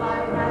nation.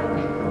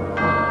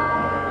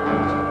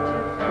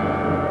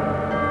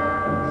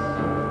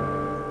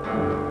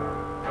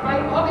 By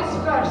August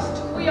 1st,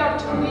 we are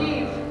to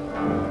leave,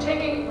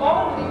 taking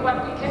only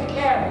what we can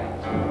carry.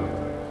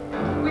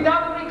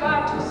 Without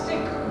regard to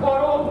sick or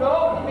old,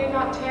 no, we may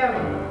not tarry.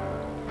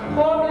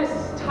 Homeless,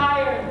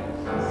 tired,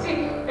 sick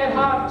at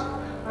heart,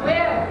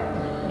 where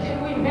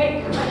can we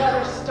make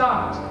another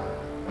start?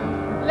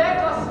 Let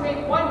us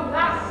make one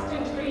last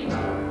entreaty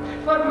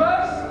for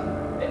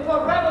mercy and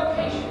for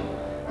revocation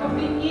of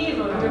the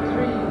evil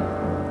decree.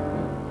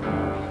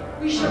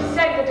 We shall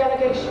send a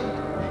delegation,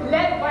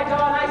 led by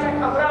Don Isaac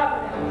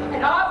Abravanel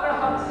and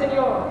Abraham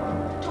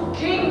Senor, to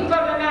King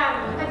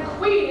Ferdinand and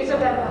Queen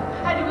Isabella,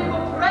 and we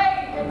will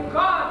pray that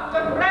God,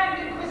 the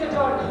Grand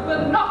Inquisitor,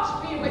 will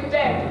not be with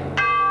them.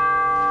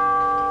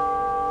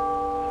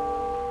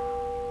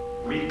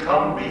 We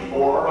come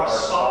before our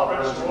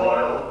sovereigns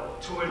royal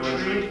to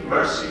entreat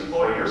mercy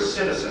for your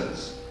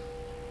citizens.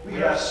 We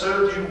have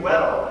served you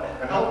well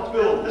and helped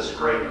build this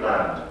great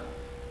land.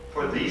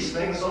 For these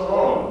things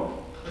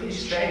alone,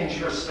 please change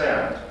your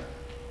stand.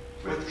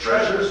 With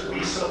treasures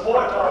we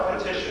support our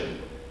petition,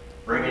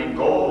 bringing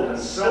gold and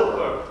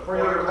silver for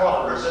your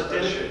coffers'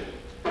 addition.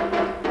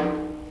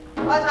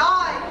 But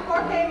I,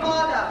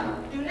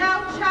 Torquemada, do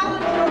now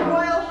challenge your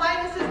royal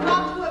highnesses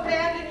not to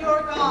abandon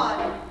your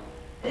God.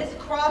 This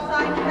cross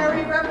I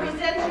carry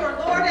represents your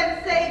Lord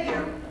and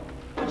Savior.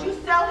 Would you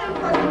sell him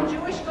for some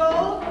Jewish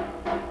gold?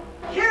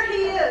 Here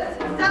he is.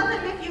 Sell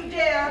him if you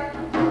dare.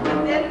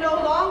 But then no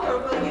longer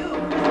will you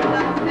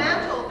Christendom's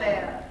mantle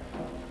bear.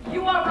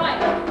 You are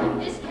right. In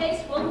this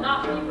case will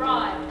not be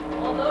bribed.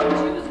 Although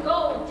Jews'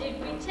 gold did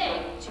we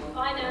take to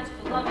finance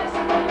Columbus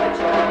and the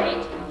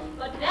fate,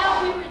 but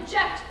now we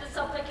reject the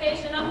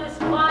supplication of this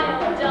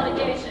vile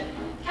delegation.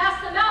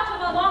 Cast them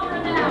out of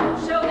longer now.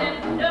 Show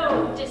them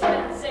no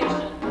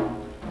dispensation.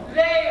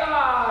 They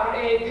are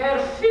a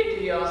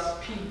perfidious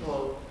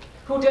people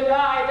who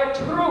deny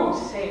the true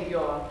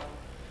Savior.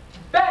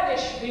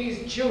 Banish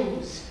these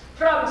Jews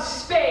from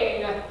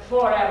Spain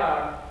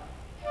forever.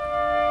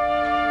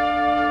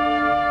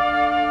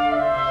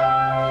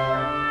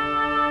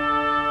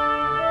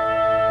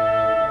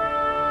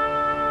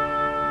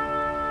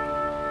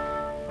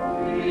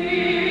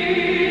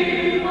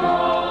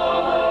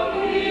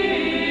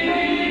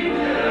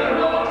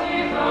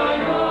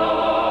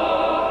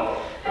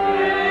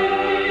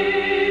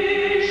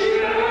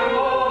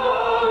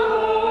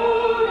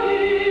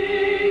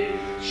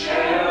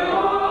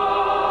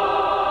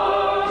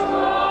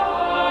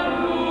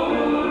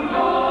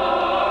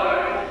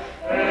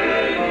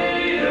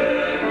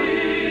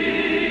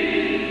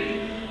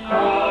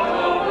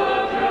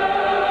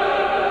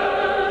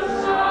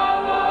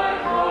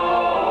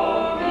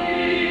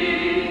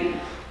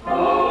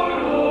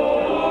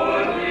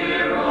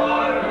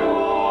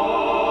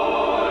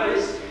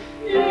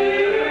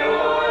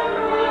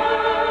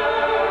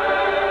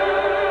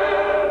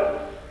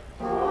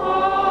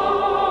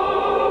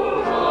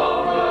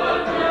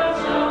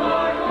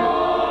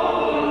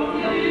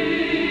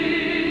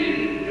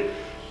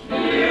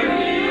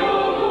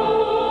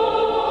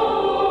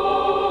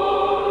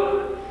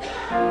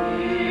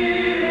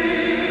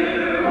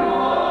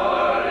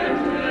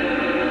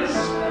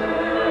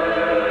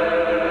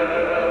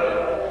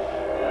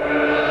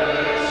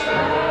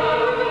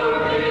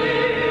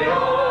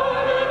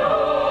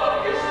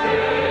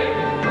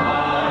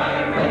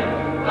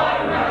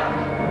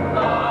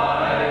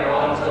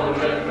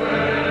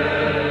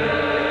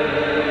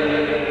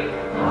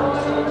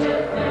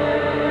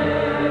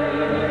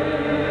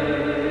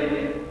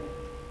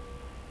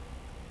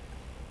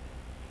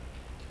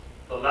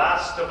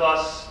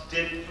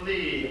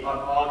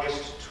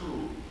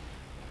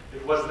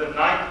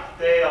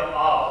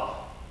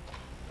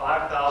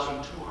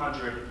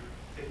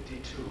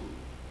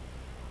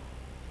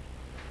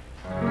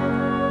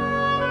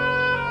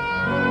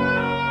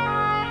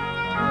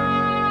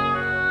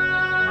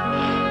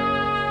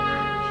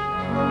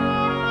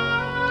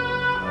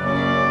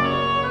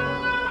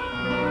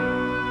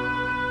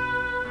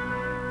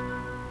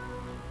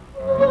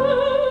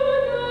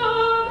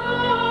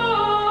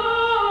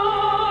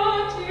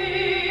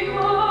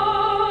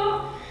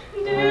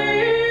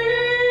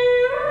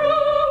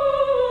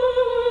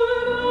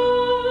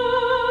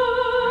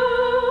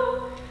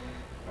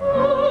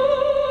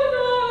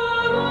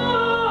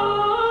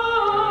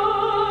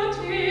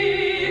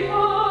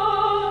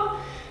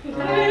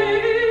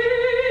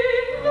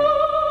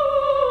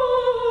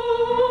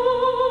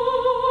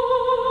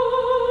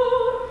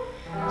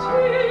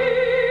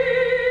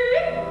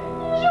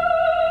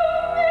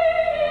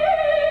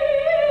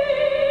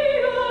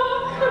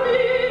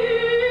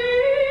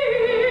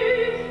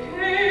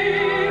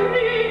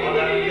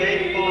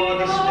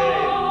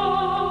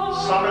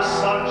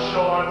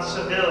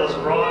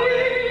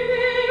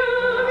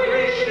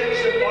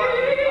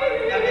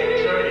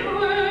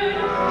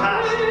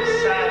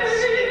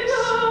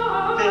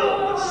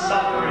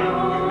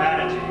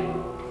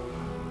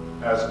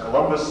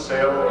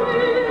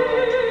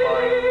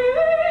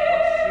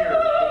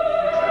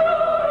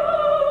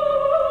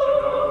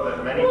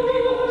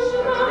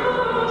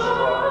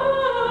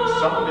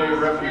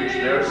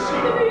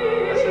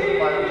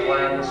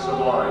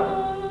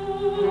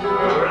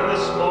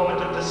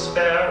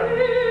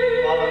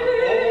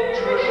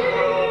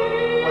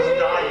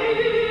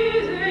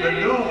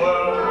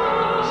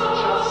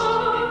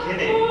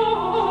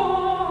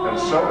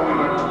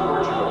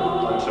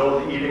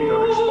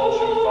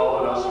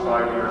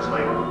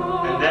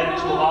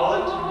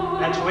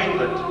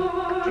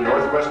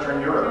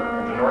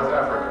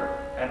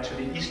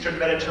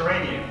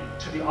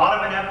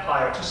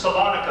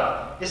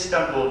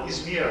 Istanbul,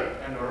 Izmir,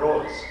 and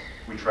Rhodes.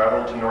 We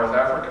traveled to North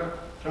Africa,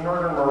 to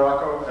northern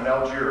Morocco and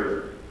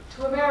Algeria.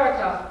 To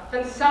America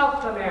and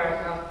South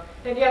America,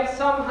 and yet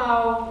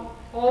somehow,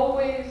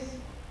 always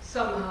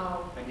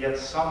somehow. And yet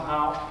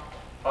somehow,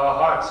 our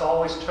hearts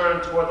always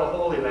turn toward the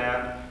Holy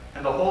Land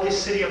and the holy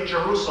city of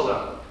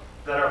Jerusalem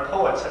that our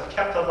poets have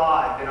kept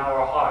alive in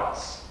our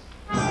hearts.